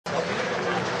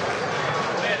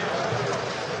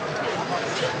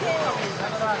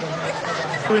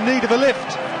We're in need of a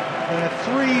lift.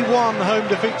 3-1 home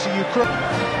defeat to Ukraine.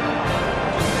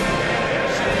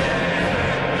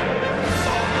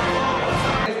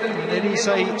 It is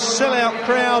a sellout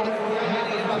crowd,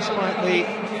 despite the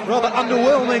rather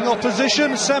underwhelming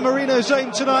opposition. San Marino's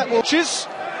aim tonight will choose.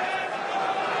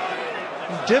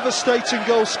 Devastating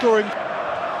goal scoring.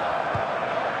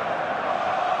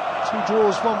 2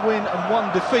 draws, 1 win and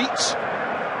 1 defeat.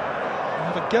 We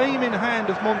have a game in hand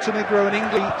of Montenegro and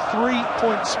England, 3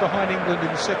 points behind England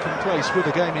in second place with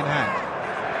a game in hand.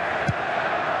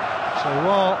 So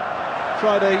while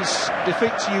Friday's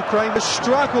defeat to Ukraine has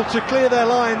struggled to clear their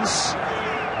lines,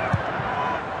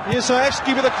 Milan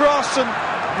with a cross, and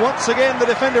once again the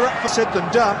defender up for said than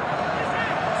done.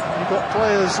 You've got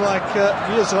players like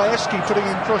Milan putting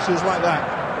in crosses like that.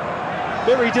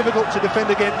 Very difficult to defend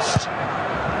against.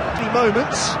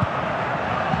 Moments.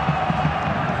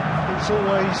 It's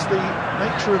always the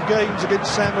nature of games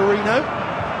against San Marino.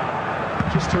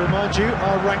 Just to remind you,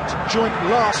 are ranked joint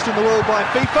last in the world by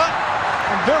FIFA,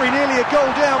 and very nearly a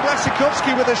goal down.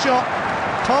 Blasikovsky with a shot,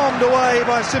 palmed away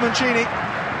by Simoncini.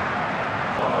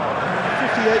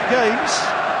 58 games.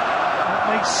 That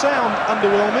may sound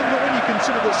underwhelming, but when you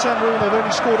consider that San Marino have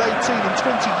only scored 18 in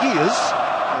 20 years,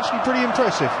 actually pretty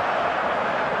impressive.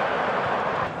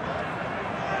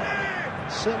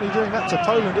 Certainly doing that to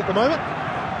Poland at the moment.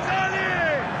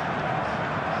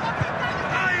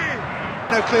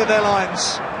 Now clear their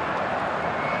lines.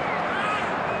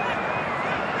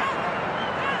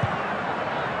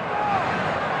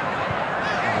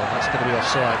 Oh, that's going to be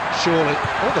offside, surely.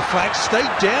 Oh, the flag stayed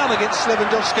down against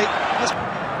Lewandowski. It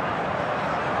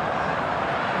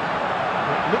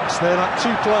looks there like 2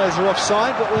 players are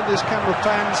offside, but when this camera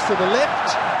pans to the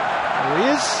left, there he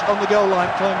is on the goal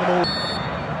line playing them all.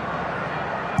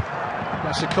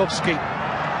 Blasikovsky,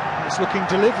 nice looking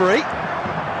delivery.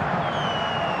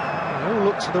 We'll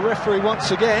look to the referee once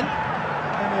again,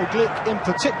 Kano Glick in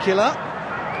particular.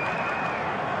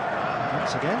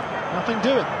 Once again, nothing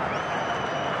doing.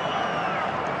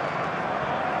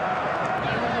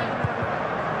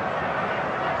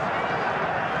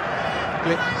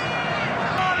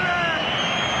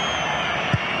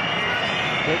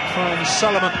 Glick finds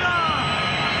Salamon.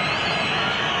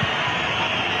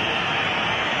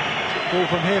 Ball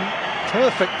from him,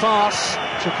 perfect pass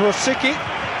to Krosicki,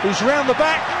 who's round the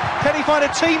back. Can he find a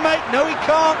teammate? No, he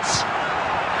can't.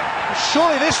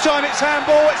 Surely this time it's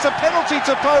handball. It's a penalty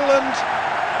to Poland.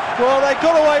 Well, they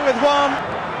got away with one.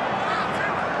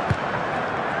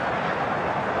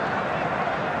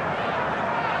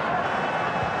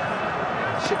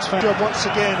 Six-fan job once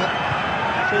again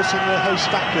at forcing their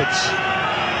host backwards.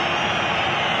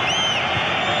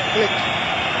 Glick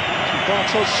to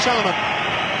Bartosz Salamon.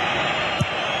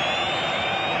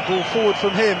 Ball forward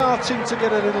from him, starting to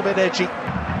get a little bit edgy.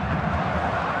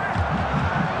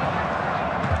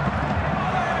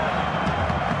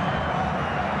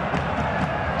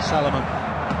 Salamon,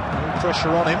 no pressure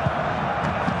on him.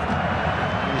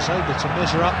 He was able to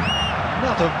measure up.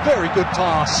 Another very good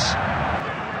pass.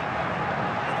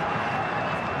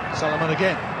 Salamon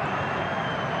again.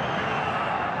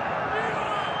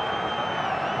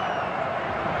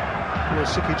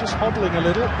 Krosicki just hobbling a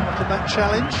little after that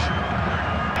challenge.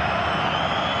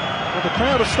 Well, the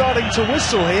crowd are starting to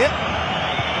whistle here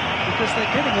because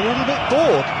they're getting a little bit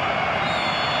bored.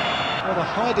 Well, they're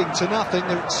hiding to nothing.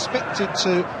 They're expected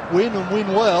to win and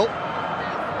win well.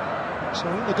 So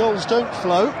when the goals don't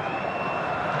flow, the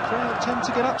crowd tend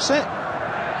to get upset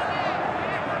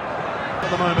at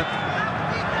the moment.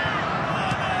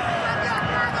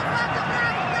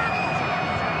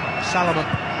 Salamon.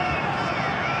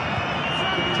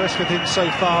 Impressed with him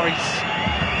so far. He's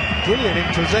brilliant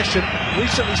in possession.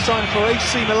 Recently signed for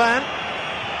AC Milan.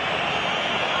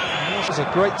 And this is a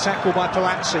great tackle by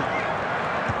Palazzi.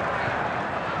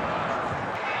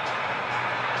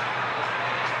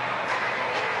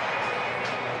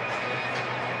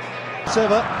 As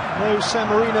ever, no San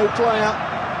Marino player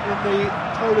in the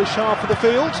Polish half of the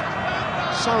field.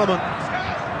 Salamon.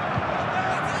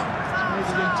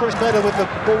 Maybe impressed better with the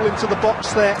ball into the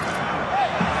box there.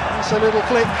 That's a little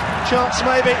flick. Chance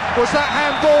maybe. Was that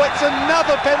handball? It's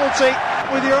another penalty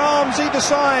with your arms either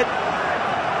side.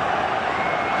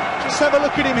 Just have a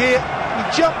look at him here. He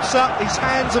jumps up, his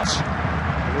hands are...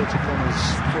 Water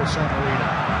corners for San Marino.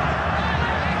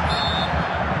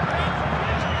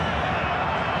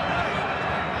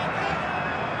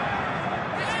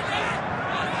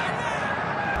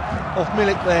 Off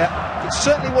Milik there. It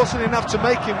certainly wasn't enough to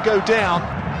make him go down.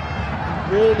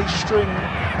 Really string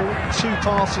 2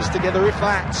 passes together, if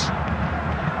that.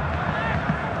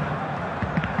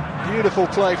 Beautiful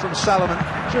play from Salamon,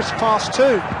 just past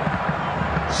 2.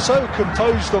 so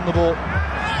composed on the ball.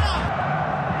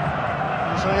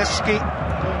 Zayeski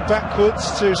going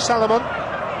backwards to Salamon.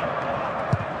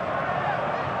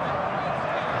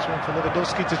 This one for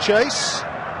Lewandowski to chase.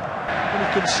 When you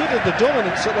consider the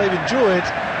dominance that they've enjoyed,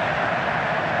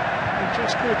 they're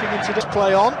just creeping into this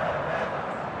play on.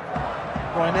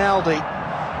 Rinaldi.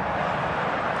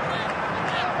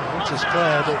 Inter's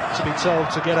player to be told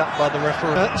to get up by the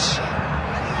referee.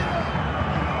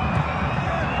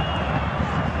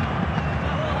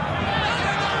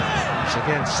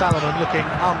 Again, Salamon looking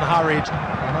unhurried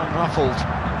and unruffled,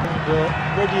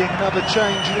 and readying another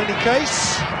change in any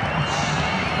case.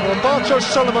 Bartosz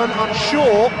Salamon, I'm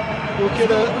sure, will get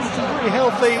a pretty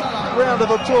healthy round of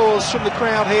applause from the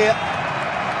crowd here.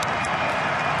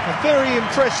 A very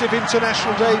impressive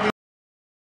international debut.